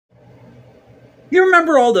You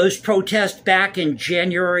remember all those protests back in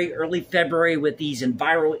January, early February with these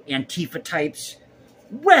enviro Antifa types?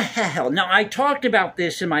 Well, now I talked about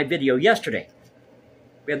this in my video yesterday.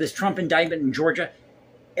 We had this Trump indictment in Georgia.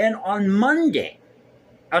 And on Monday,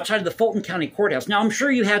 outside of the Fulton County Courthouse, now I'm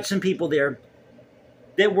sure you had some people there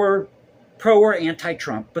that were pro or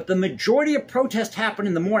anti-Trump, but the majority of protests happened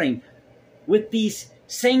in the morning with these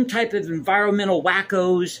same type of environmental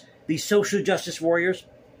wackos, these social justice warriors.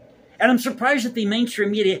 And I'm surprised that the mainstream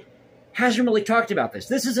media hasn't really talked about this.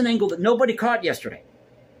 This is an angle that nobody caught yesterday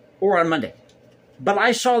or on Monday. But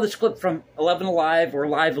I saw this clip from 11 Alive or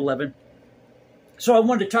Live 11. So I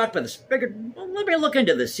wanted to talk about this. Figured, well, let me look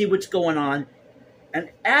into this, see what's going on. And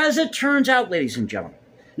as it turns out, ladies and gentlemen,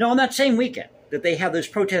 now on that same weekend that they had those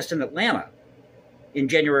protests in Atlanta in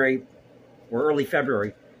January or early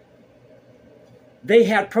February, they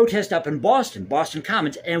had protests up in Boston, Boston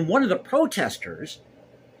Commons, and one of the protesters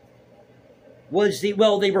was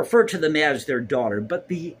well, they referred to them as their daughter, but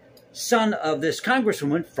the son of this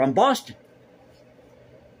congresswoman from Boston.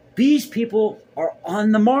 These people are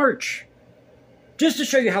on the march. Just to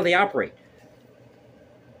show you how they operate.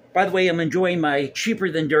 By the way, I'm enjoying my cheaper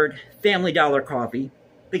than dirt Family Dollar coffee.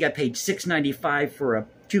 I think I paid $6.95 for a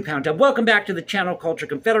 2-pound tub. Welcome back to the channel, Culture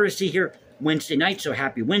Confederacy here, Wednesday night. So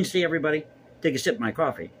happy Wednesday, everybody. Take a sip of my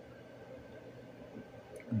coffee.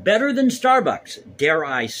 Better than Starbucks, dare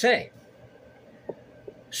I say.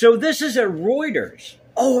 So this is a Reuters.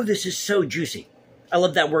 Oh, this is so juicy. I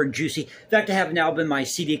love that word, juicy. In fact, I have an album in my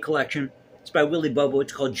CD collection. It's by Willie Bobo.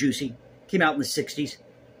 It's called Juicy. Came out in the 60s.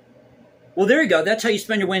 Well, there you go. That's how you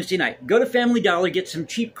spend your Wednesday night. Go to Family Dollar, get some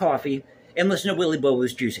cheap coffee, and listen to Willie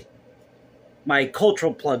Bobo's Juicy. My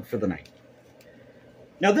cultural plug for the night.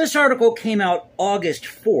 Now, this article came out August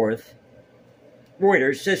 4th.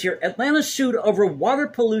 Reuters says here, Atlanta sued over water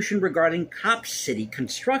pollution regarding Cop City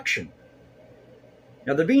construction.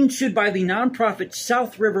 Now, they're being sued by the nonprofit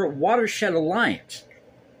South River Watershed Alliance.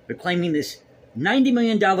 They're claiming this $90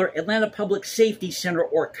 million Atlanta Public Safety Center,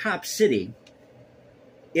 or Cop City,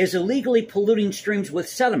 is illegally polluting streams with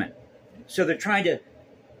sediment. So they're trying to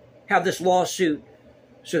have this lawsuit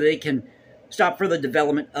so they can stop further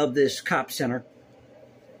development of this Cop Center.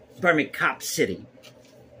 Pardon me, Cop City.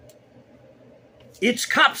 It's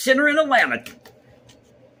Cop Center in Atlanta.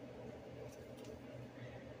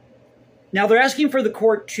 Now, they're asking for the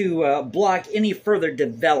court to block any further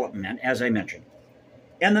development, as I mentioned.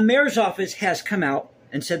 And the mayor's office has come out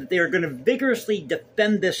and said that they are going to vigorously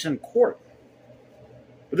defend this in court.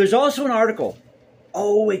 But there's also an article.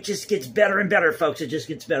 Oh, it just gets better and better, folks. It just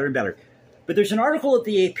gets better and better. But there's an article at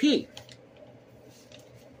the AP.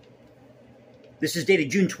 This is dated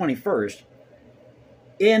June 21st.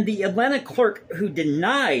 And the Atlanta clerk who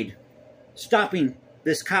denied stopping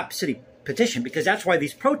this Cop City petition, because that's why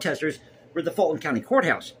these protesters were at the Fulton County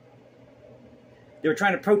Courthouse. They were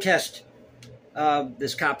trying to protest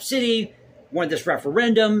this Cop City, wanted this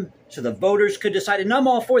referendum so the voters could decide. And I'm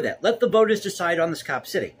all for that. Let the voters decide on this Cop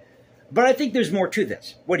City. But I think there's more to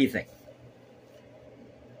this. What do you think?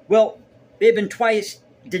 Well, they've been twice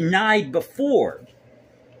denied before.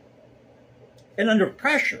 And under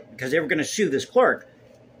pressure, because they were going to sue this clerk,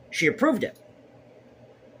 she approved it.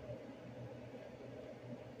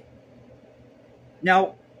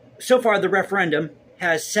 Now, so far, the referendum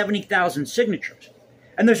has 70,000 signatures.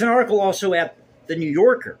 And there's an article also at The New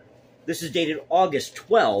Yorker. This is dated August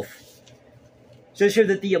 12th. It says here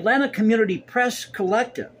that the Atlanta Community Press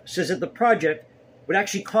Collective says that the project would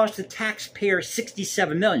actually cost the taxpayer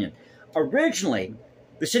 $67 million. Originally,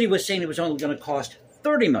 the city was saying it was only going to cost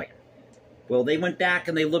 $30 million. Well, they went back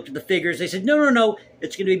and they looked at the figures. They said, no,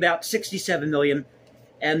 it's going to be about $67 million.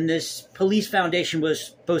 And this police foundation was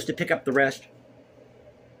supposed to pick up the rest.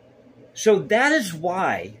 So that is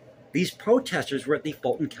why these protesters were at the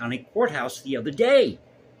Fulton County Courthouse the other day.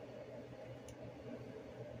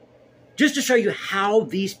 Just to show you how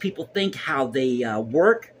these people think, how they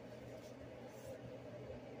work.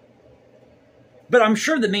 But I'm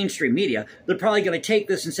sure the mainstream media, they're probably going to take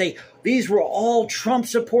this and say, these were all Trump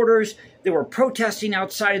supporters. They were protesting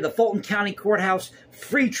outside of the Fulton County Courthouse.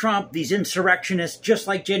 Free Trump, these insurrectionists, just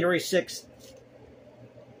like January 6th.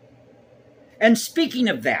 And speaking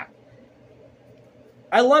of that,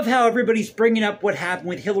 I love how everybody's bringing up what happened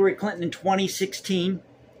with Hillary Clinton in 2016.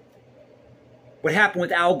 What happened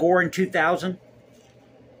with Al Gore in 2000.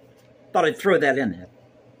 Thought I'd throw that in there.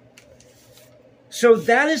 So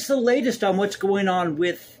that is the latest on what's going on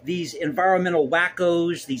with these environmental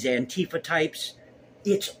wackos, these Antifa types.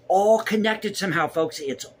 It's all connected somehow, folks.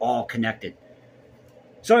 It's all connected.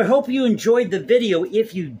 So I hope you enjoyed the video.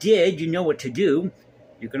 If you did, you know what to do.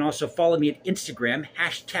 You can also follow me at Instagram,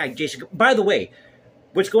 hashtag Jason. By the way,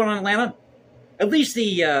 what's going on in Atlanta? At least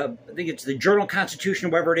I think it's the Journal-Constitution,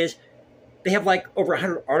 or whatever it is, they have like over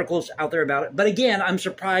 100 articles out there about it. But again, I'm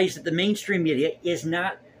surprised that the mainstream media is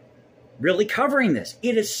not really covering this.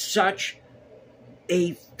 It is such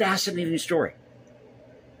a fascinating story.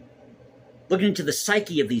 Looking into the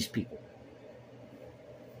psyche of these people.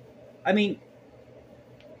 I mean,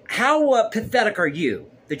 how pathetic are you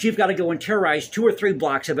that you've got to go and terrorize 2 or 3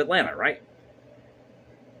 blocks of Atlanta, right?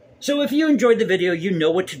 So if you enjoyed the video, you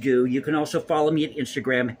know what to do. You can also follow me at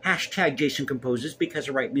Instagram, hashtag Jason Composes, because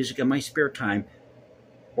I write music in my spare time.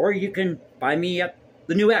 Or you can find me at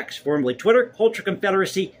the new X, formerly Twitter, Culture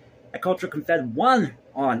Confederacy, at Culture Confed 1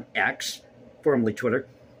 on X, formerly Twitter.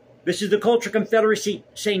 This is the Culture Confederacy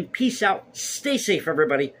saying peace out, stay safe,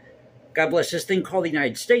 everybody. God bless this thing called the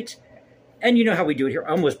United States. And you know how we do it here.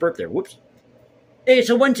 I almost burped there. Whoops. Hey, it's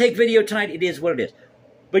a one-take video tonight. It is what it is.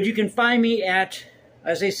 But you can find me at,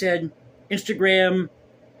 as I said, Instagram,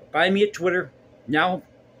 find me at Twitter, now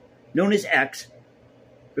known as X.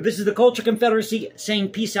 But this is the Culture Confederacy saying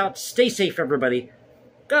peace out, stay safe, everybody.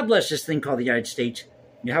 God bless this thing called the United States.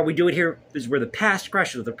 You know how we do it here. This is where the past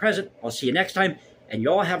crashes with the present. I'll see you next time, and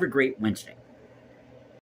you all have a great Wednesday.